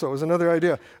promises also is another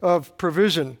idea of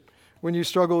provision when you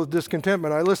struggle with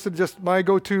discontentment. I listed just my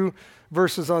go-to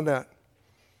verses on that.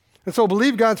 And so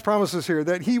believe God's promises here,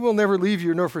 that He will never leave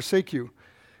you nor forsake you,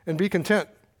 and be content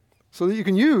so that you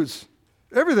can use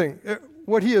everything,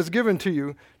 what He has given to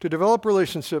you, to develop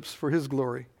relationships for His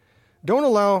glory. Don't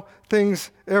allow things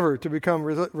ever to become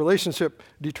relationship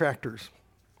detractors.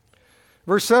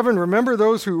 Verse 7, remember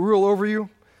those who rule over you,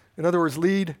 in other words,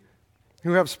 lead,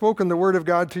 who have spoken the word of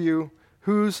God to you,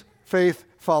 whose faith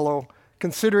follow,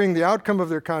 considering the outcome of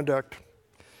their conduct.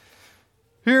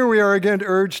 Here we are again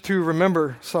urged to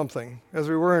remember something. As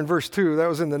we were in verse 2, that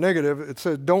was in the negative. It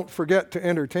said, don't forget to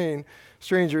entertain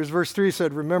strangers. Verse 3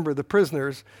 said, remember the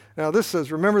prisoners. Now this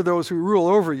says, remember those who rule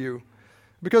over you,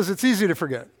 because it's easy to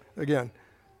forget, again,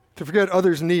 to forget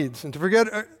others' needs, and to forget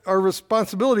our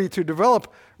responsibility to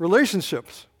develop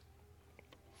relationships.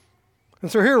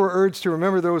 And so here we're urged to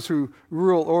remember those who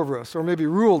rule over us, or maybe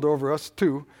ruled over us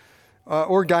too,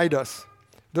 or guide us.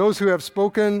 Those who have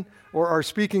spoken or are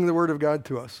speaking the word of God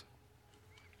to us.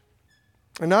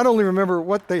 And not only remember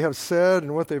what they have said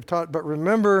and what they've taught, but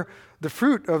remember the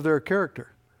fruit of their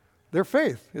character, their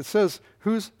faith. It says,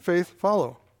 whose faith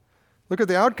follow. Look at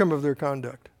the outcome of their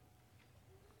conduct.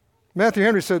 Matthew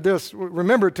Henry said this,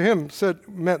 remember to him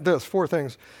meant this, 4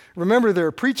 things. Remember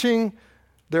their preaching,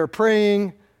 their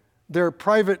praying, their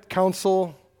private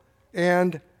counsel,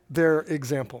 and their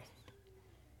example.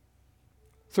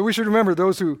 So we should remember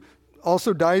those who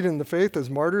also died in the faith as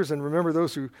martyrs, and remember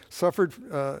those who suffered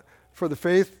for the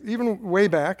faith, even way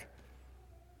back,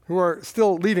 who are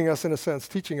still leading us in a sense,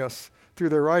 teaching us through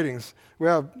their writings. We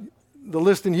have the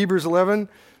list in Hebrews 11.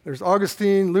 There's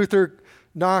Augustine, Luther,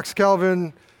 Knox,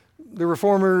 Calvin, the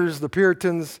Reformers, the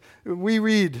Puritans. We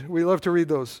love to read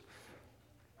those.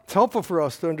 It's helpful for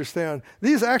us to understand.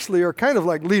 These actually are kind of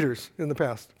like leaders in the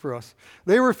past for us.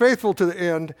 They were faithful to the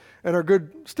end and are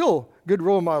still good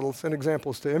role models and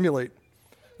examples to emulate.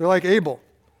 They're like Abel.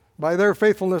 By their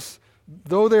faithfulness,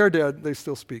 though they are dead, they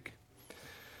still speak.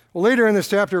 Well, later in this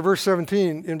chapter, in verse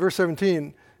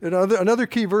 17, another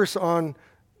key verse on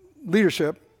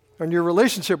leadership, on your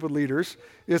relationship with leaders,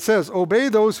 it says, obey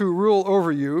those who rule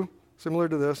over you, similar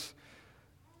to this,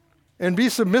 and be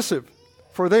submissive,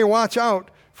 for they watch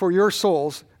out for your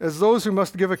souls as those who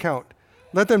must give account.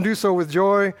 Let them do so with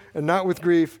joy and not with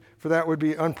grief, for that would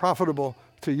be unprofitable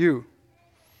to you.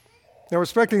 Now,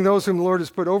 respecting those whom the Lord has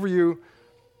put over you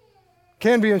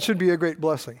can be and should be a great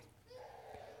blessing.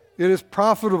 It is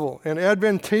profitable and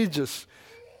advantageous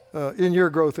in your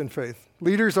growth in faith.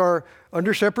 Leaders are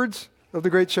under shepherds of the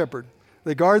great shepherd.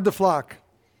 They guard the flock.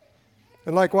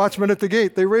 And like watchmen at the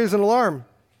gate, they raise an alarm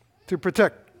to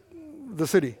protect the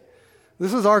city.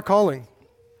 This is our calling,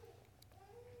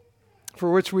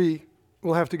 for which we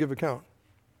will have to give account.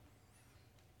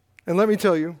 And let me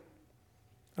tell you,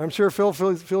 I'm sure Phil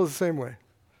feels the same way.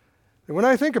 And when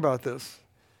I think about this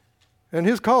and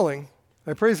his calling,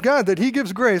 I praise God that he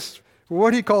gives grace for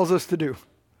what he calls us to do.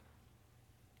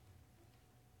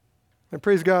 I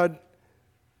praise God,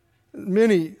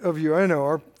 many of you I know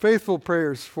are faithful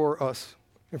prayers for us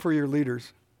and for your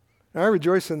leaders. And I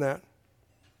rejoice in that.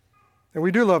 And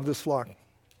we do love this flock.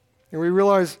 And we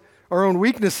realize our own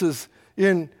weaknesses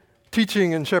in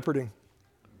teaching and shepherding.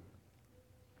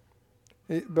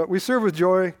 But we serve with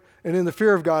joy and in the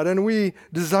fear of God, and we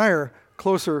desire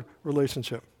closer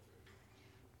relationship.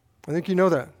 I think you know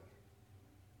that.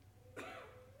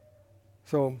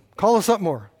 So call us up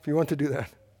more if you want to do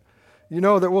that. You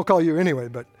know that we'll call you anyway,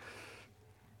 but.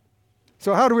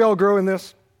 So how do we all grow in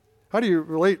this? How do you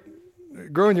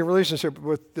grow in your relationship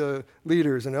with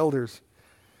leaders and elders?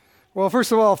 Well,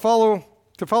 first of all,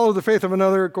 to follow the faith of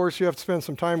another, of course, you have to spend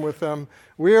some time with them.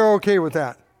 We are okay with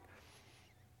that.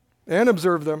 And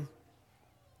observe them.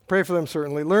 Pray for them,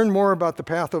 certainly. Learn more about the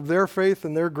path of their faith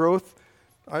and their growth.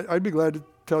 I'd be glad to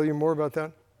tell you more about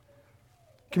that.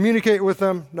 Communicate with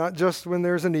them, not just when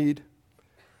there's a need.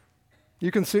 You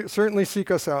can certainly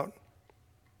seek us out.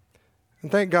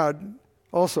 And thank God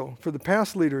also for the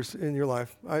past leaders in your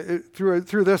life.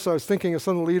 Through this, I was thinking of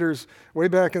some of the leaders way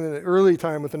back in the early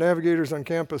time with the navigators on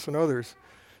campus and others.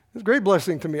 It's a great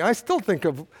blessing to me. I still think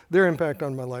of their impact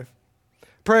on my life.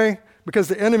 Pray, because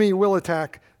the enemy will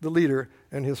attack the leader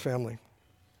and his family.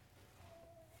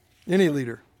 Any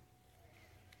leader.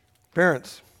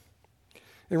 Parents.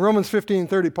 In Romans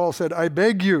 15:30, Paul said, I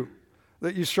beg you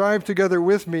that you strive together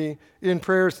with me in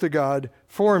prayers to God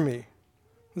for me.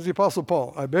 This is the Apostle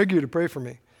Paul. I beg you to pray for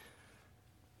me.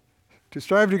 To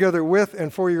strive together with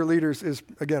and for your leaders is,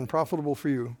 again, profitable for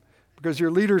you, because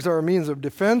your leaders are a means of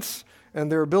defense,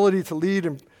 and their ability to lead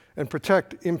and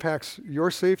protect impacts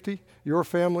your safety, your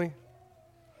family.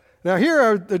 Now here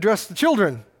I would address the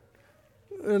children,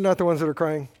 not the ones that are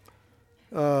crying.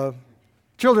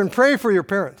 Children, pray for your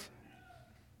parents.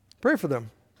 Pray for them.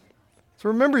 So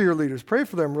remember your leaders. Pray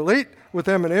for them. Relate with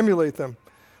them and emulate them.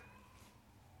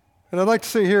 And I'd like to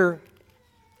say here,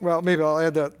 well, maybe I'll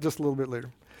add that just a little bit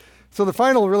later. So the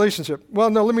final relationship. Well,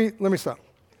 no, let me stop.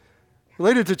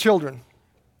 Related to children.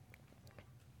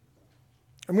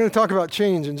 I'm going to talk about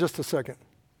change in just a second.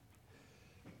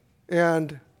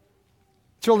 And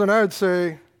children, I would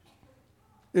say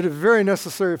it is very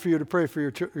necessary for you to pray for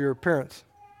your parents.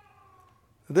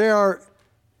 They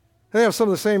have some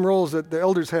of the same roles that the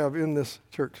elders have in this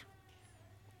church.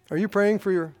 Are you praying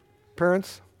for your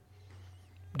parents?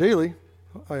 Daily,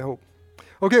 I hope.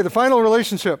 Okay, the final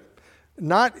relationship.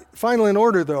 Not final in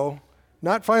order, though.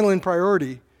 Not final in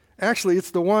priority. Actually,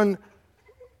 it's the one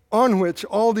on which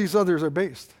all these others are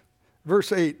based.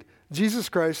 Verse 8, Jesus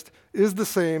Christ is the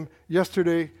same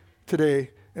yesterday,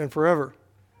 today, and forever.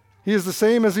 He is the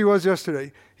same as he was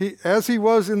yesterday, as he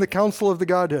was in the council of the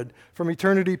Godhead from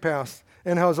eternity past,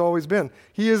 and has always been.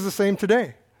 He is the same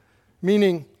today,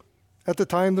 meaning at the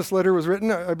time this letter was written,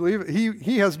 I believe,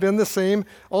 he has been the same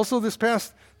also this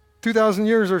past 2,000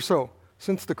 years or so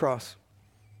since the cross.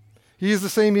 He is the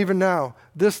same even now,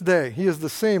 this day. He is the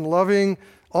same loving,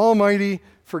 almighty,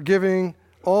 forgiving,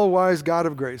 all-wise God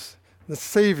of grace, the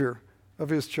Savior of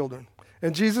his children.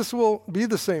 And Jesus will be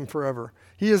the same forever.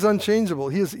 He is unchangeable.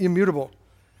 He is immutable.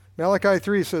 Malachi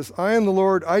 3 says, I am the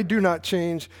Lord, I do not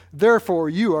change, therefore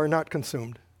you are not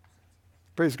consumed.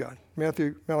 Praise God.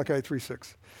 Malachi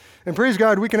 3:6. And praise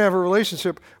God, we can have a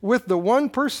relationship with the one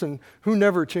person who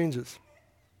never changes.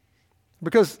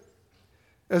 Because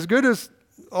as good as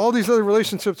all these other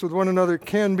relationships with one another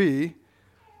can be,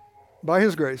 by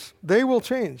his grace, they will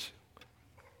change.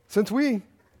 Since we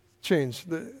change,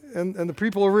 and the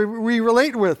people we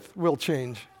relate with will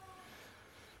change.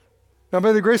 Now,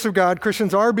 by the grace of God,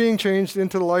 Christians are being changed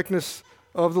into the likeness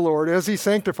of the Lord as he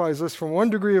sanctifies us from one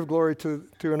degree of glory to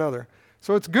another.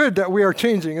 So it's good that we are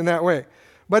changing in that way.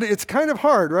 But it's kind of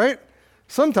hard, right?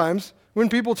 Sometimes when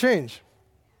people change.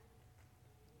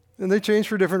 And they change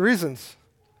for different reasons.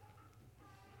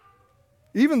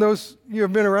 Even those you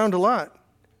have been around a lot.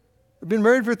 I've been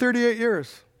married for 38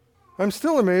 years. I'm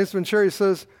still amazed when Sherry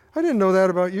says, I didn't know that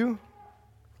about you.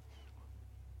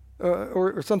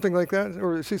 Or something like that.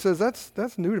 Or she says,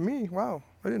 that's new to me. Wow,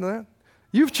 I didn't know that.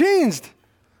 You've changed.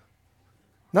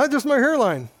 Not just my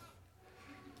hairline.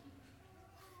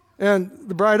 And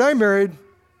the bride I married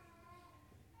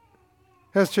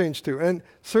has changed too. And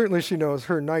certainly she knows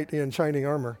her knight in shining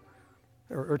armor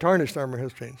or tarnished armor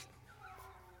has changed.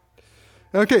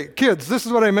 Okay, kids, this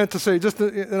is what I meant to say,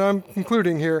 and I'm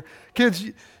concluding here. Kids,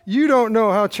 you don't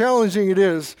know how challenging it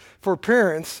is for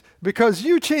parents because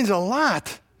you change a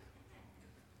lot.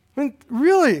 I mean,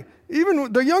 really,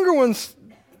 even the younger ones,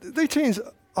 they change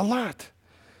a lot.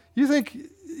 You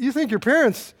think your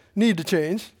parents need to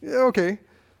change. Yeah, okay,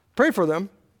 pray for them.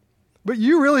 But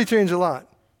you really change a lot.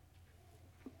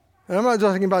 And I'm not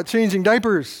talking about changing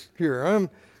diapers here.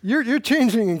 You're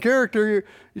changing in character.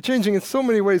 You're changing in so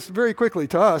many ways very quickly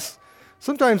to us,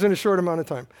 sometimes in a short amount of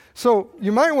time. So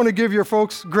you might want to give your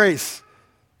folks grace.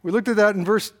 We looked at that in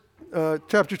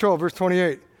chapter 12, verse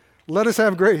 28. Let us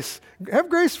have grace. Have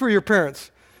grace for your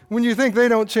parents when you think they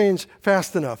don't change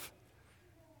fast enough.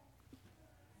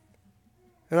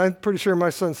 And I'm pretty sure my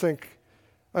sons think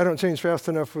I don't change fast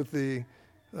enough with the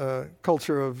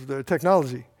culture of the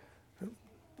technology.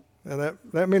 And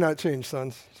that may not change,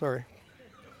 sons. Sorry.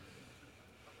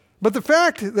 But the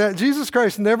fact that Jesus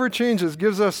Christ never changes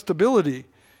gives us stability.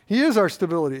 He is our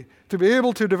stability to be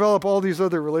able to develop all these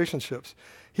other relationships.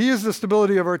 He is the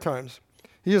stability of our times.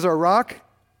 He is our rock,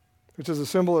 which is a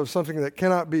symbol of something that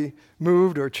cannot be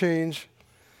moved or changed.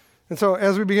 And so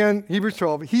as we begin Hebrews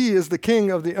 12, he is the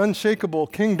king of the unshakable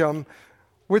kingdom,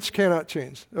 which cannot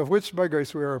change, of which by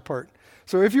grace we are a part.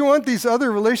 So if you want these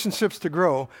other relationships to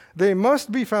grow, they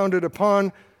must be founded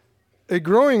upon a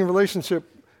growing relationship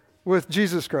with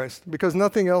Jesus Christ, because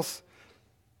nothing else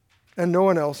and no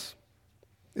one else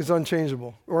is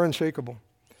unchangeable or unshakable.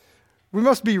 We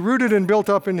must be rooted and built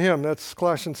up in him. That's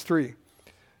Colossians 3.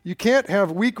 You can't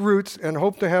have weak roots and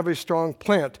hope to have a strong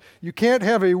plant. You can't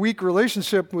have a weak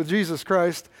relationship with Jesus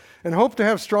Christ and hope to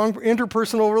have strong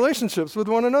interpersonal relationships with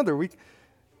one another.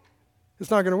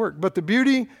 It's not going to work. But the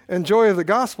beauty and joy of the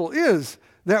gospel is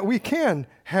that we can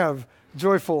have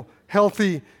joyful,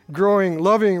 healthy, growing,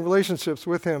 loving relationships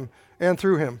with him and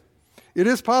through him. It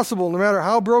is possible, no matter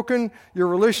how broken your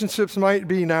relationships might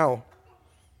be now.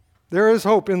 There is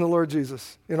hope in the Lord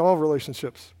Jesus in all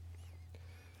relationships.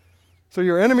 So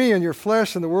your enemy and your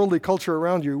flesh and the worldly culture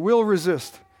around you will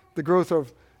resist the growth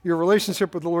of your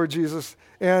relationship with the Lord Jesus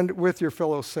and with your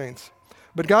fellow saints.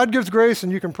 But God gives grace,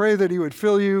 and you can pray that he would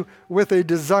fill you with a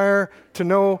desire to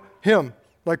know him.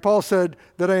 Like Paul said,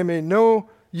 that I may know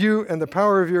you and the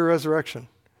power of your resurrection.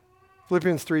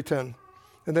 Philippians 3:10.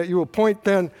 And that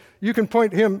you can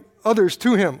point others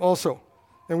to him also.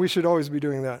 And we should always be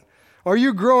doing that. Are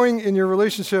you growing in your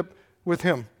relationship with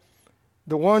him?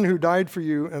 The one who died for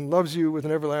you and loves you with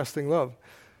an everlasting love.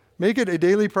 Make it a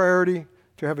daily priority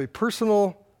to have a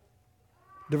personal,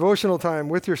 devotional time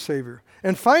with your Savior.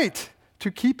 And fight to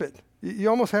keep it. You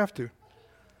almost have to.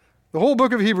 The whole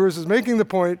book of Hebrews is making the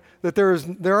point that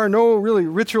there are no really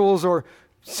rituals or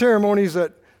ceremonies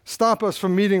that stop us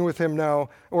from meeting with him now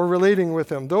or relating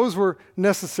with him. Those were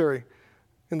necessary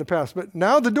in the past. But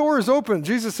now the door is open.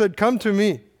 Jesus said, come to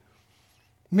me.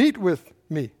 Meet with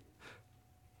me.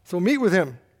 So meet with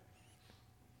him.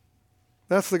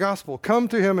 That's the gospel. Come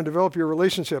to him and develop your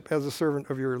relationship as a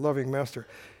servant of your loving master.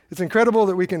 It's incredible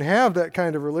that we can have that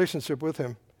kind of relationship with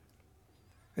him.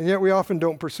 And yet we often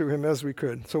don't pursue him as we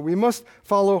could. So we must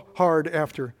follow hard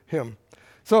after him.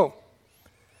 So,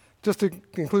 just to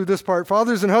conclude this part,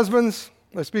 fathers and husbands,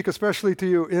 I speak especially to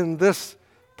you in this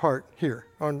part here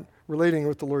on relating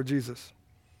with the Lord Jesus.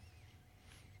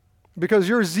 Because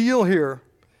your zeal here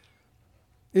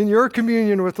in your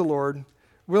communion with the Lord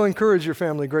will encourage your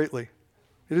family greatly.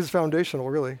 It is foundational,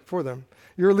 really, for them.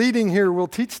 Your leading here will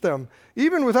teach them,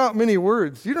 even without many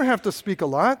words. You don't have to speak a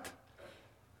lot,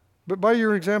 but by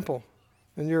your example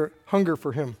and your hunger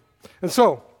for him. And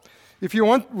so, if you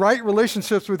want right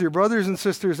relationships with your brothers and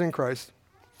sisters in Christ,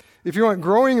 if you want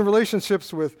growing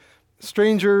relationships with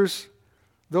strangers,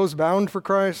 those bound for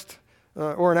Christ,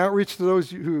 or an outreach to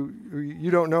those who you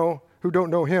don't know, who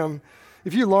don't know him,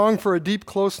 if you long for a deep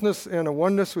closeness and a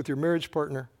oneness with your marriage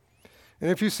partner, and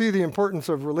if you see the importance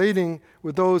of relating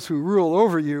with those who rule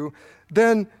over you,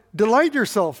 then delight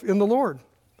yourself in the Lord.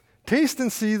 Taste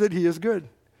and see that he is good.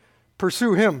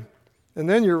 Pursue him, and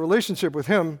then your relationship with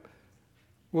him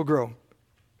will grow,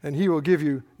 and he will give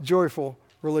you joyful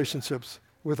relationships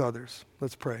with others.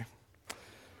 Let's pray.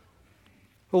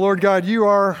 Oh, Lord God, you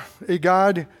are a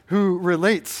God who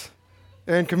relates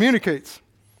and communicates,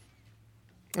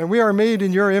 and we are made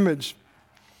in your image.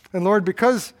 And Lord,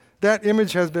 because that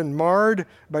image has been marred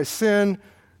by sin,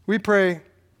 we pray,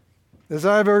 as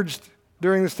I've urged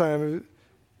during this time,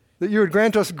 that you would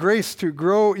grant us grace to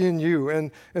grow in you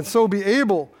and so be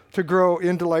able to grow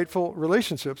in delightful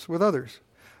relationships with others.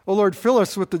 O Lord, fill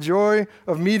us with the joy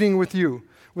of meeting with you,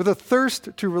 with a thirst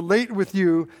to relate with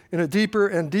you in a deeper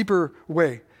and deeper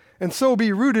way, and so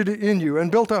be rooted in you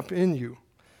and built up in you.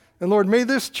 And Lord, may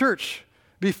this church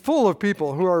be full of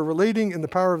people who are relating in the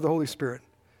power of the Holy Spirit.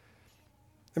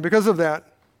 And because of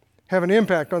that, have an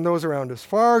impact on those around us,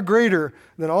 far greater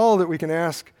than all that we can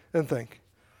ask and think.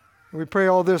 And we pray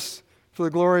all this for the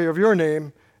glory of your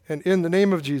name, and in the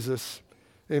name of Jesus,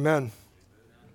 amen.